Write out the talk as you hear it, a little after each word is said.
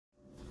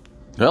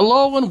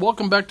Hello and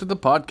welcome back to the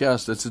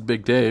podcast. This is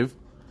Big Dave.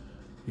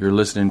 You're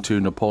listening to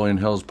Napoleon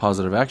Hill's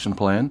Positive Action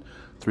Plan,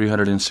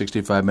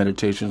 365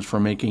 meditations for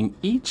making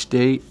each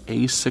day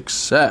a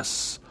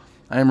success.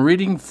 I am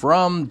reading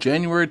from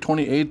January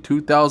 28,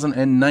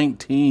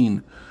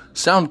 2019.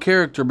 Sound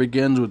character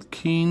begins with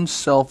keen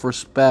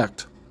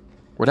self-respect.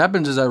 What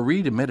happens is I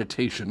read a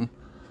meditation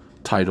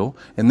title,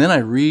 and then I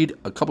read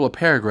a couple of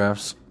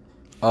paragraphs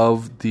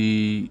of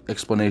the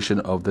explanation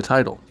of the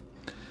title.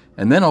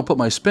 And then I'll put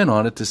my spin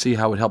on it to see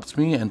how it helps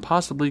me and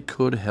possibly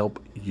could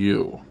help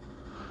you.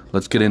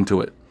 Let's get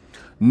into it.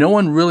 No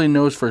one really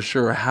knows for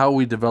sure how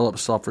we develop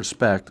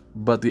self-respect,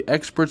 but the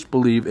experts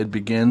believe it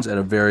begins at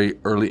a very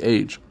early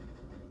age.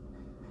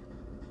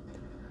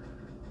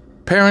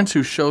 Parents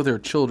who show their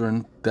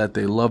children that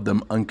they love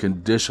them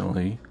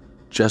unconditionally,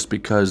 just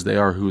because they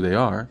are who they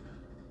are,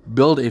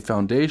 build a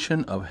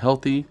foundation of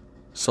healthy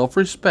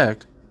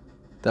self-respect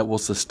that will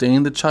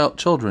sustain the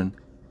children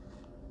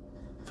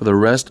for the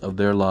rest of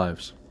their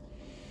lives.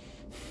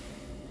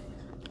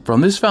 From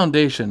this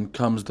foundation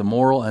comes the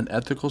moral and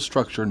ethical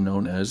structure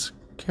known as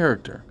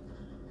character.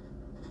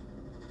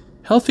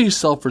 Healthy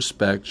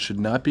self-respect should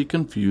not be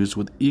confused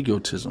with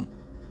egotism.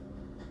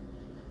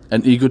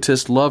 An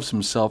egotist loves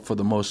himself for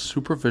the most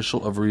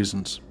superficial of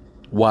reasons,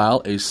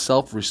 while a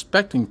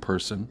self-respecting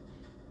person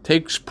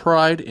takes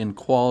pride in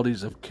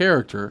qualities of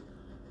character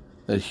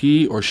that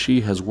he or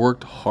she has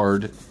worked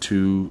hard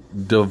to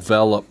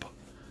develop.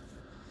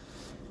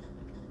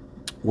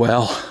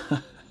 Well,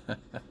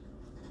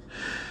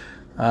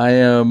 I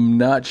am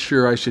not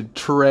sure I should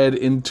tread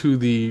into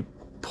the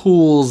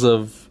pools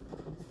of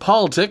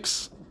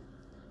politics.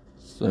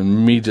 So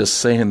me just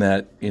saying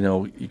that,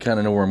 you kind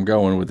of know where I'm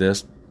going with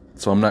this.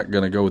 So I'm not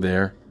going to go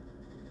there.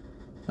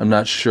 I'm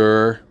not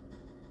sure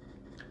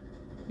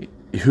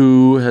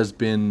who has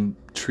been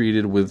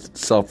treated with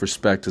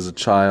self-respect as a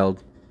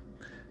child.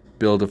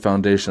 Build a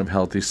foundation of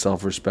healthy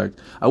self-respect.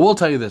 I will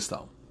tell you this,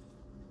 though.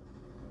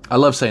 I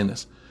love saying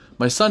this.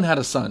 My son had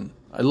a son.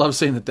 I love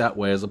saying it that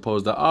way as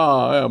opposed to,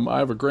 I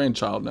have a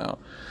grandchild now.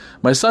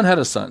 My son had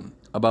a son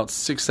about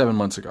 6-7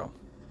 months ago.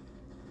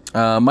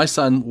 My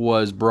son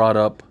was brought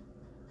up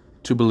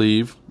to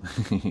believe.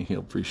 He'll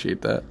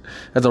appreciate that.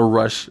 That's a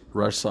Rush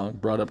song,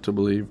 Brought Up to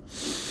Believe.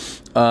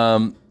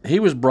 He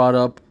was brought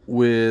up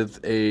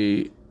with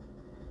a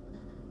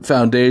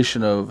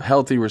foundation of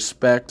healthy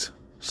respect,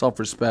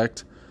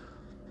 self-respect.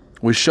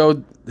 We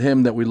showed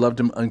him that we loved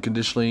him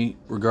unconditionally,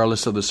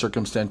 regardless of the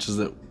circumstances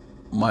that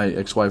my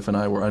ex-wife and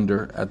I were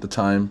under at the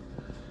time.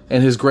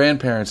 And his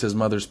grandparents, his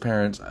mother's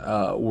parents,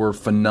 were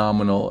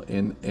phenomenal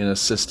in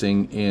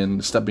assisting,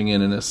 in stepping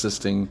in and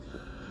assisting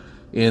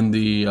in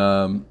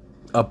the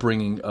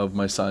upbringing of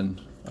my son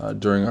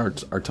during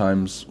our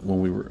times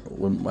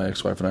when my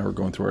ex-wife and I were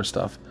going through our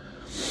stuff.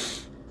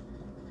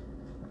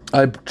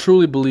 I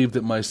truly believe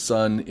that my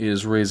son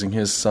is raising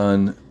his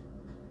son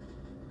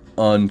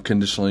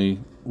unconditionally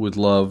with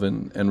love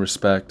and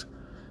respect.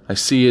 I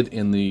see it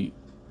in the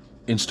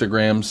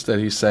Instagrams that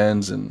he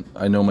sends, and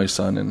I know my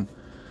son, and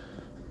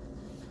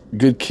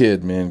good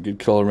kid, man, good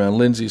kid all around.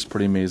 Lindsay's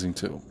pretty amazing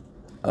too.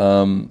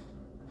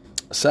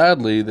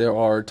 Sadly, there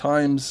are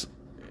times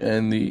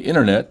in the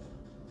internet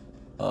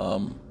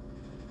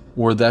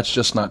where that's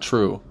just not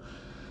true.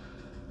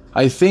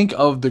 I think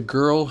of the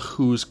girl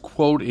whose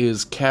quote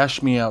is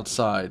 "Cash me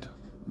outside."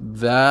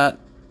 That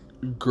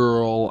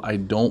girl, I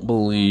don't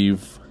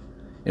believe,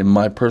 in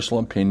my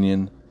personal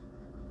opinion,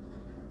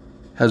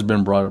 has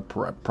been brought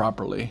up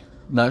properly.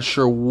 Not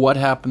sure what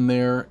happened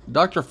there.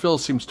 Dr. Phil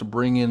seems to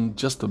bring in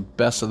just the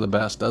best of the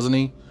best, doesn't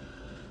he?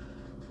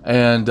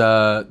 And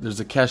there's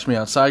a Cash Me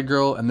Outside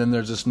girl, and then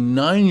there's this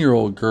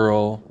 9-year-old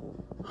girl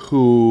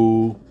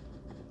who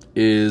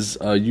is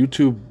a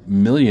YouTube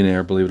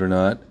millionaire, believe it or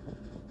not,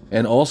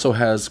 and also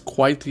has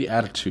quite the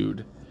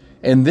attitude.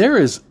 And there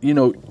is,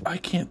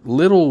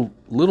 Little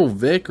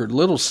Vic or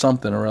Little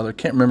something or other,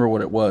 can't remember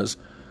what it was.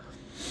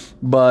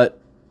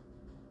 But,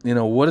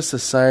 what does it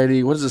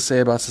say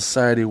about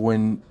society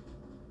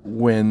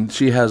when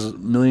she has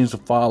millions of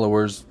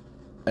followers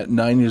at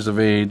 9 years of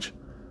age,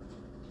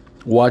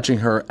 watching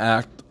her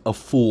act a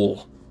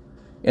fool?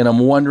 And I'm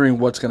wondering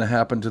what's going to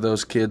happen to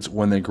those kids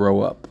when they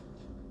grow up.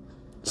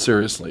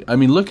 Seriously. I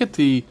mean, look at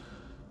the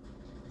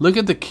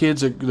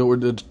kids that were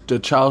the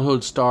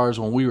childhood stars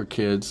when we were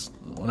kids,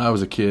 when I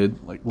was a kid,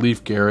 like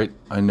Leif Garrett.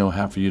 I know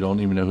half of you don't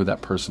even know who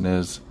that person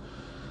is.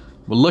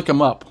 But look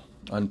him up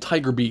on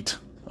Tiger Beat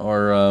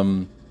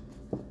or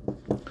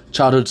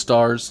childhood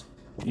stars,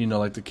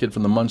 like the kid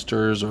from the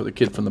Munsters or the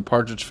kid from the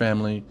Partridge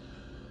Family,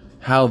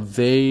 how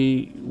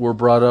they were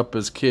brought up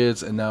as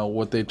kids and now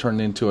what they turned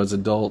into as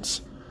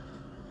adults.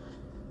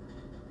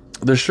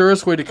 The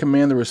surest way to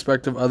command the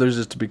respect of others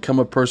is to become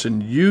a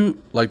person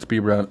you like to be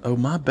around. Oh,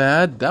 my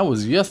bad. That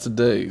was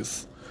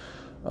yesterday's.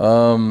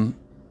 Parents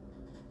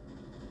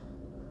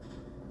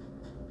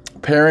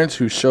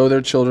who show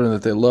their children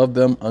that they love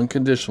them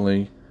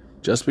unconditionally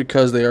just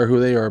because they are who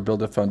they are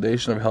build a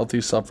foundation of healthy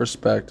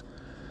self-respect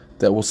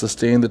that will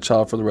sustain the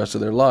child for the rest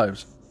of their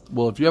lives.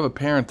 Well, if you have a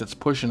parent that's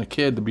pushing a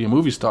kid to be a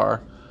movie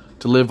star,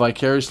 to live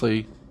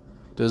vicariously.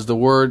 Does the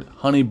word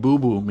honey boo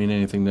boo mean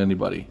anything to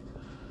anybody?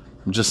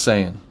 I'm just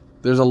saying.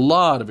 There's a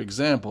lot of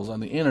examples on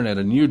the internet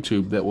and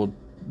YouTube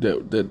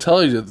that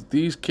tell you that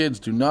these kids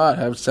do not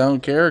have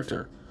sound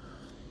character.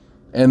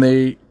 And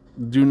they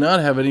do not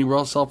have any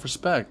real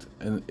self-respect.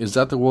 And is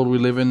that the world we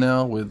live in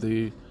now, with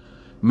the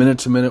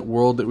minute-to-minute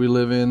world that we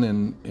live in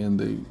and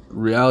the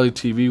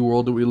reality TV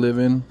world that we live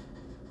in?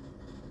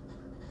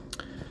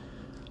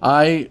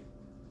 My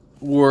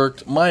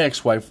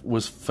ex-wife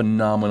was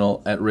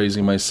phenomenal at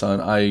raising my son.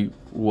 I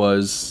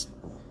was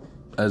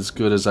as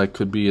good as I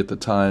could be at the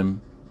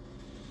time.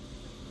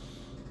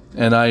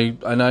 And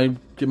I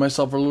give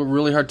myself a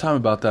really hard time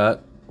about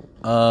that.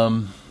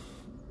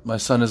 My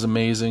son is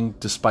amazing,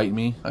 despite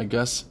me, I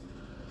guess.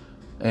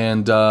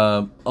 And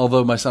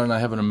although my son and I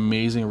have an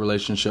amazing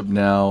relationship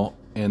now,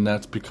 and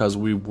that's because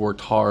we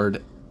worked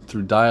hard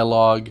through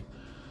dialogue,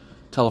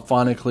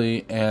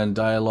 telephonically, and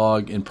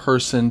dialogue in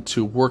person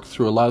to work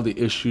through a lot of the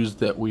issues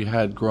that we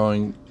had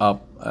growing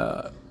up,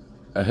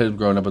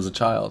 as a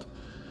child.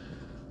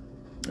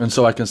 And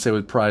so I can say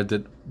with pride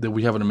that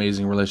we have an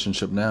amazing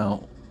relationship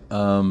now.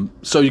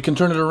 So you can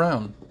turn it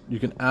around. You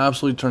can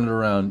absolutely turn it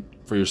around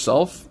for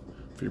yourself,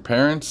 for your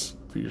parents,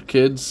 for your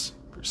kids,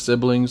 for your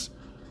siblings.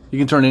 You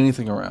can turn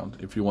anything around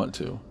if you want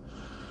to.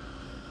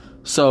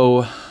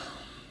 So,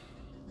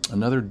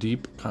 another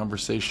deep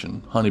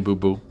conversation, honey boo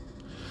boo.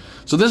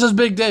 So this is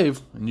Big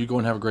Dave, and you go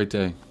and have a great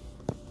day.